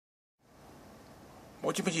โม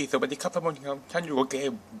จิมิจิสวัสดีครับท่านผู้ชมครับท่านอยู่กับเก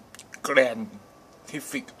ม Grand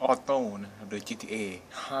Theft Auto นะครับโดย GTA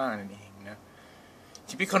 5นั่นเองนะ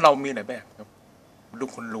ชีวิตของเรามีหลายแบบครับลูก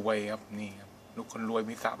คนรวยครับนี่ครับลูกคนรวย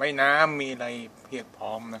มีสระว่ายน้ำมีอะไรเพียบพ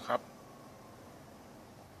ร้อมนะครับ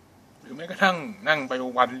หรือแม้กระทั่งนั่งไป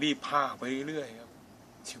วันรีบผ้าไปเรื่อยๆครับ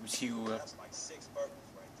ชิวๆครับ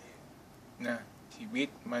นะชีวิต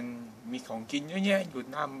มันมีของกินเยอะแยะอยู่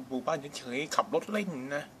ตามหมู่บ้านเฉยๆขับรถเล่น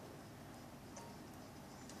นะ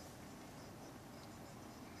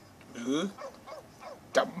หรือ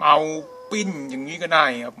จะเมาปิ้นอย่างนี้ก็ได้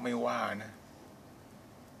ครับไม่ว่านะ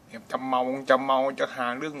จะเมาจะหา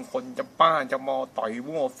เรื่องคนจะป้าจะมอต่อย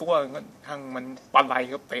มั่วซั่วก็ทั้งมันปะไร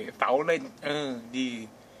ก็เตะเสาเล่นดี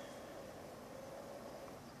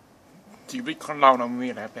ชีวิตของเราเรามี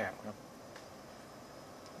หลายแบบครับ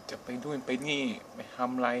จะไปด้วยไปนี่ไปท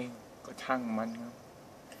ำอะไรก็ช่างมันครับ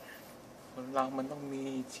คนเรามันต้องมี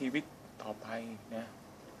ชีวิตต่อไปนะ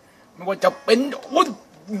ไม่ว่าจะเป็นอุ้ย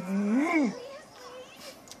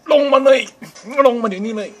ลงมาเลยลงมาเดี๋ยว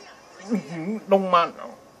นี้เลยลงมา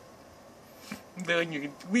เดินอยู่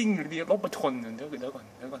วิ่งอยู่ดีรถมาชนเดี๋ยวก่อน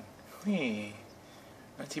นี่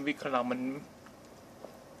ชีวิตของเรามัน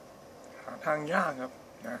หาทางยากครับ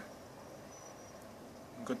นะ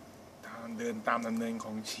มันก็ทางเดินตามดำเนินข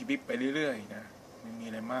องชีวิตไปเรื่อยๆนะไม่มี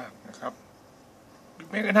อะไรมากนะครับ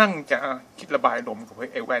แม้กระทั่งจะคิดระบายลมกับ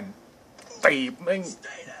ไอ้แว่นตีบไม่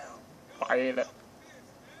ไปแล้ว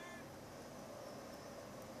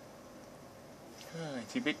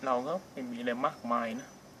ชีวิตเราก็ไม่มีอะไรมากมายนะ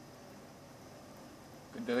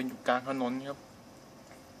ก็เดินอยู่กลางถนนครับ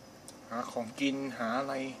หาของกินหาอะ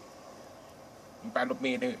ไรไปรถเม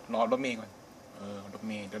ล์เลยรอรถเมล์ก่อนรถเ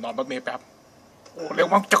มล์เดี๋ยวรอรถเมล์แป๊บโอ้เร็ว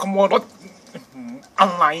มากจะขโมยรถอะ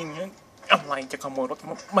ไรเงี้ยอะไรจะขโมยรถ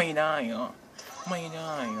ไม่ได้เหรอไม่ไ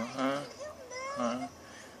ด้เหรอฮะ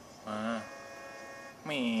ไ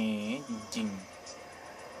ม่จริง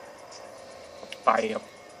ๆไปครับ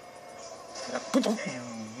แล้วก็ต้อง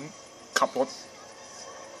ขับรถ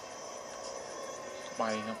ไป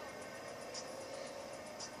ครับ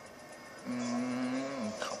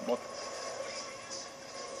ขับรถ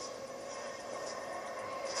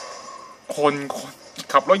คน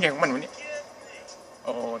ขับรถอย่างมันวะเนี่ยโ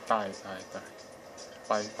อ้ตายไ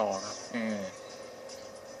ปต่อครับ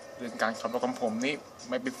เรื่องการขับรถของผมนี่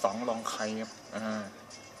ไม่เป็นสองรองใครครับ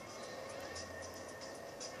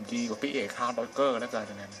ดีกว่าพี่เอกฮาร์ดร็อกเกอร์แล้วกัน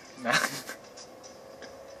นะ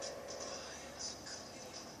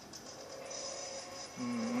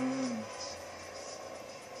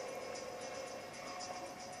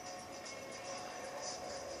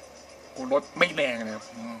กูรถไม่แรงเลยครับ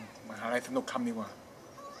มาหาอะไรสนุกคำดีกว่า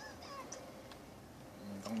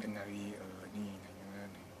ต้องเป็นนารี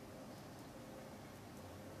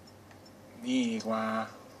นี่กว่า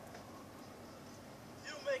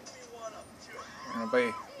ไป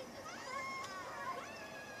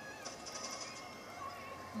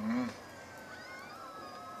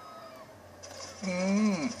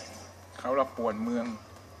เขาเราปวดเมือง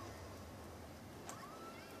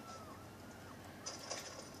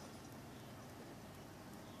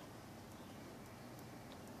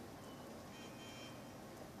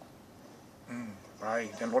ไป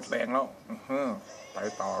จะลดแรงแล้วไป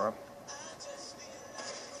ต่อครับ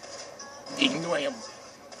ยิงด้วยครับ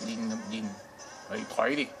ยิงเฮ้ยถอย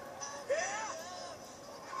ดิ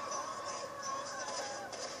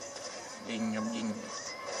ยิงครับยิง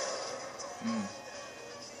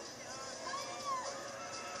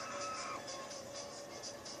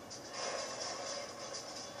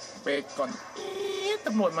เบรกก่อนต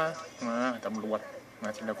ำรวจมาตำรวจมา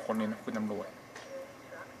ทีละคนเลยนะคุณตำรวจ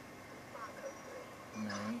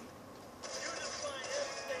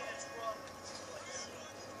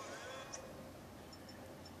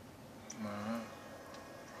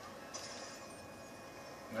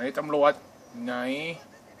ไหนตำรวจไหน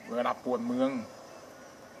เวลาปวดเมือง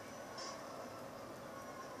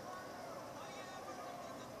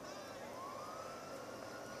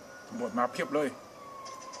ตำรวจมาเพียบเลย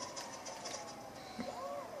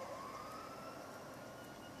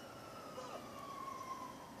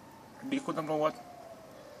ดีคุณตำรวจ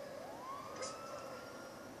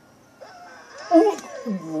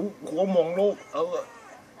หัวมองโลก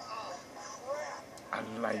อะ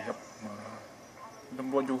ไรครับมาต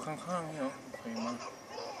ำรวจอยู่ข้างๆนี่เหรอใครมา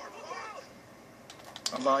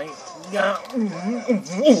อะไรอย่า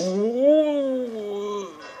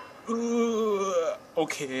โอ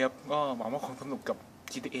เคครับก็หวังว่าคงสนุกกับ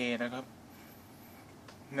GTA นะครับ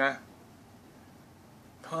นะ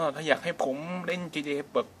ถ้าอยากให้ผมเล่น GTA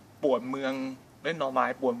แบบปวดเมืองเล่นออนไล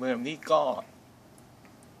น์ปวดเมืองแบบนี้ก็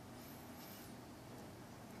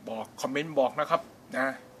บอกคอมเมนต์บอกนะครับ นะ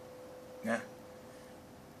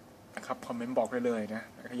ครับคอมเมนต์บอกได้เลยนะ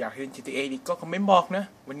อยากให้เล่น GTA อีกก็คอมเมนต์บอกนะ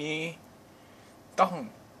วันนี้ต้อง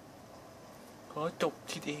ขอจบ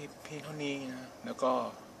GTA เพียงเท่านี้นะแล้วก็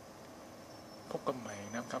พบกันใหม่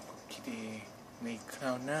นะครับ GTA ในครา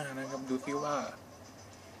วหน้านะครับดูซิว่า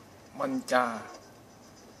มันจะ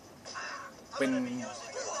เป็น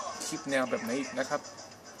คลิปแนวแบบไหนอีกนะครับ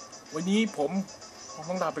วันนี้ผม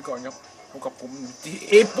ต้องลาไปก่อนครับพบกับผม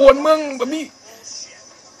GTA ป่วนเมืองแบบนี้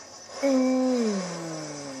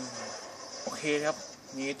โอเคครับ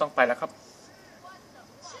นี้ต้องไปแล้วครับ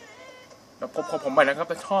แล้วพบกับผมใหม่นะครับ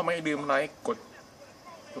ถ้าชอบไม่ลืมไลค์กด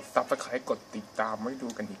ซับสไครต์กดติดตามไว้ดู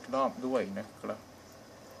กันอีกรอบด้วยนะครับ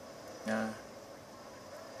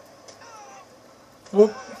ปุ๊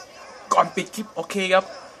บก่อนปิดคลิปโอเคครับ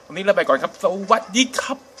วันนี้เราไปก่อนครับสวัสดีค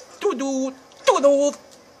รับตูดู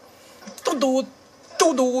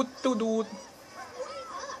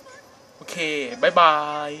โอเคบายบา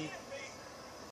ย